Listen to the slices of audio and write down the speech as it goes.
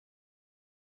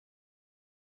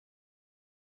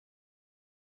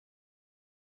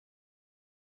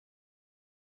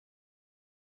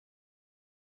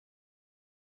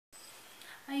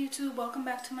Hi YouTube, welcome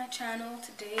back to my channel.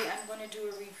 Today I'm going to do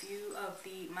a review of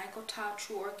the Todd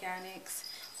True Organics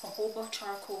Jojoba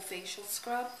Charcoal Facial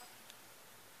Scrub.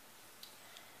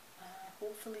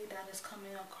 Hopefully that is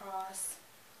coming across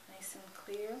nice and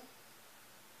clear.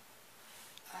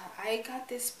 I got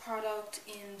this product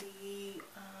in the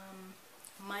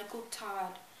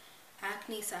Todd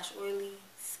Acne / Oily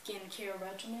Skincare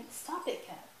Regimen. Stop it,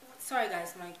 cat. Sorry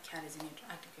guys, my cat is in here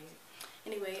acting crazy.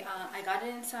 Anyway, I got it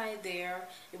inside there.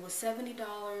 It was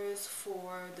 $70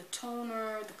 for the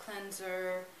toner, the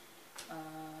cleanser,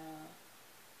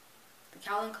 the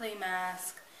Calvin Clay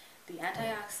mask, the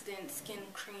antioxidant skin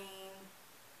cream,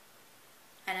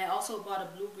 and I also bought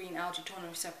a blue-green algae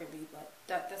toner separately, but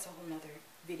that's a whole nother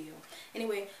video.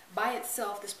 Anyway, by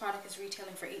itself, this product is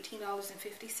retailing for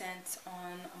 $18.50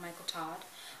 on Todd.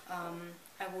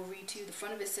 I will read to you. The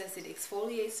front of it says it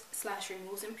exfoliates /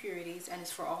 removes impurities and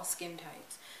is for all skin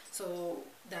types. So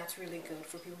that's really good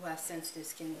for people who have sensitive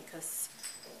skin, because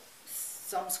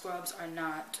some scrubs are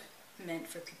not meant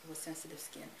for people with sensitive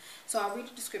skin. So I'll read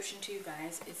the description to you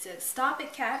guys. It says, "Stop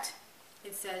it, cat."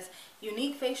 It says,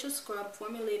 unique facial scrub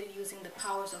formulated using the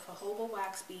powers of jojoba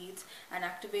wax beads and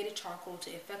activated charcoal to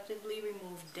effectively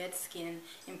remove dead skin,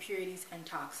 impurities, and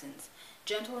toxins.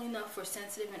 Gentle enough for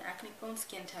sensitive and acne-prone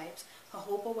skin types,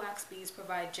 jojoba wax beads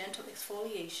provide gentle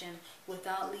exfoliation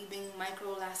without leaving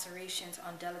micro lacerations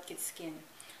on delicate skin.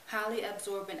 Highly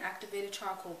absorbent activated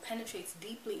charcoal penetrates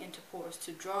deeply into pores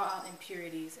to draw out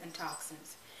impurities and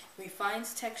toxins.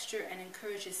 Refines texture and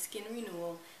encourages skin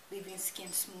renewal, leaving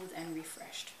skin smooth and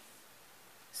refreshed.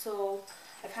 So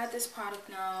I've had this product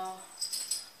now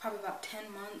probably about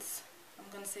 10 months. I'm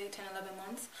going to say 10, 11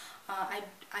 months.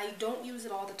 I don't use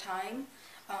it all the time,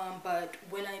 but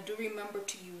when I do remember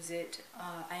to use it,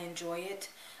 I enjoy it.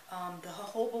 The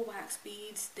jojoba wax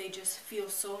beads, they just feel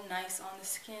so nice on the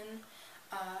skin.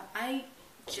 I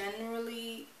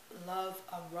generally love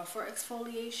a rougher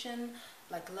exfoliation,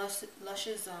 like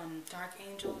Lush's Dark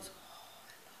Angels. Oh,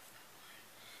 I love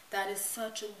that one. That is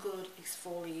such a good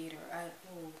exfoliator.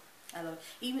 I love it.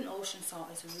 Even Ocean Salt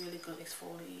is a really good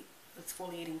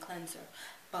exfoliating cleanser.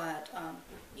 But,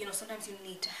 you know, sometimes you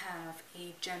need to have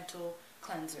a gentle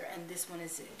cleanser, and this one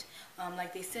is it.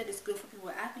 Like they said, it's good for people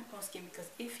with acne-prone skin, because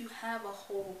if you have a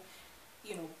whole,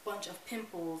 you know, bunch of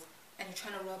pimples and you're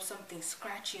trying to rub something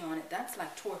scratchy on it, that's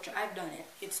like torture. I've done it.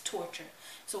 It's torture.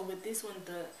 So with this one,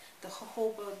 the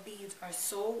jojoba beads are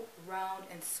so round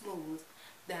and smooth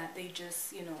that they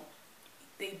just, you know,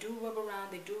 they do rub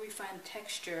around, they do refine the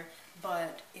texture,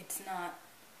 but it's not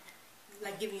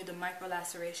like giving you the micro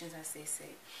lacerations, as they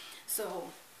say. So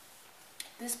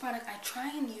this product, I try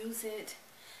and use it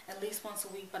at least once a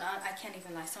week, but I can't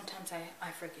even lie. Sometimes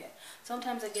I forget.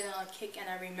 Sometimes I get on a kick and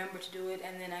I remember to do it,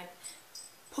 and then I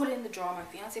put it in the drawer. My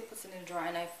fiance puts it in the drawer,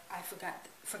 and I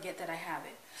forget that I have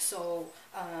it. So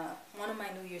one of my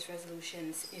New Year's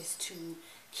resolutions is to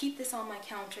keep this on my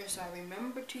counter, so I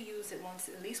remember to use it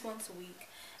at least once a week,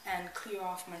 and clear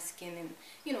off my skin. And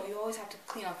you know, you always have to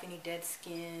clean off any dead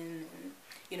skin, and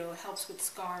you know, it helps with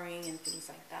scarring and things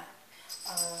like that.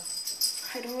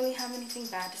 I don't really have anything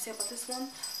bad to say about this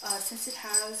one. Since it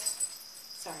has,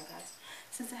 sorry guys,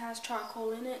 since it has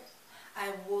charcoal in it,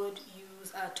 I would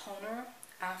use a toner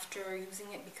after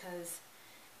using it, because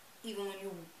even when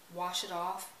you wash it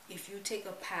off, if you take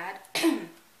a pad,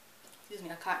 excuse me,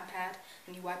 a cotton pad,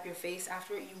 and you wipe your face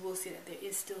after it, you will see that there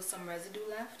is still some residue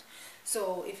left.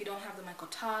 So if you don't have the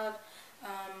Todd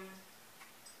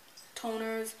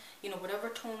toners, you know, whatever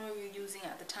toner you're using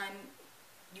at the time,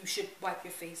 you should wipe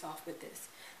your face off with this,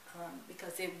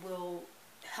 because it will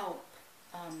help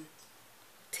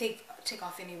take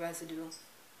off any residue.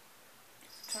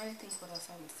 I'm trying to think what else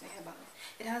I would say about it.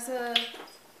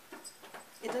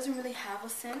 It doesn't really have a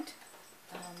scent.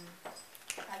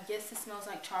 I guess it smells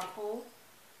like charcoal.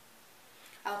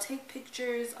 I'll take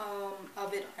pictures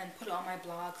of it and put it on my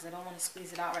blog, because I don't want to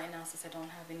squeeze it out right now since I don't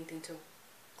have anything to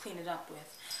clean it up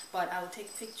with. But I will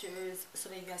take pictures so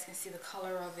that you guys can see the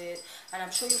color of it, and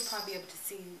I'm sure you'll probably be able to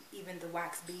see even the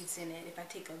wax beads in it if I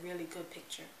take a really good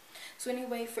picture. So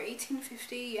anyway, for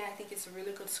 $18.50, yeah, I think it's a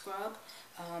really good scrub.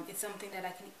 It's something that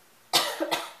I can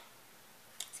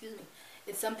excuse me.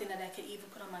 It's something that I could even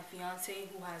put on my fiance,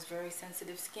 who has very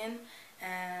sensitive skin,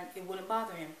 and it wouldn't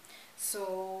bother him.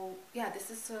 So yeah, this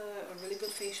is a really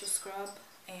good facial scrub,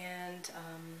 and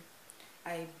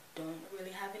I don't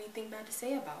really have anything bad to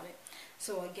say about it.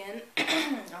 So again,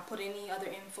 I'll put any other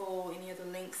info, any other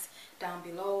links down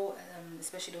below,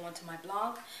 especially the one to my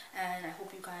blog. And I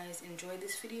hope you guys enjoyed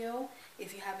this video.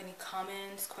 If you have any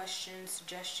comments, questions,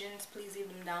 suggestions, please leave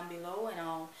them down below, and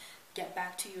I'll get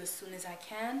back to you as soon as I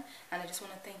can. And I just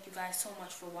want to thank you guys so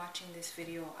much for watching this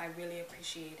video. I really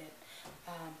appreciate it.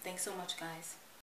 Thanks so much, guys.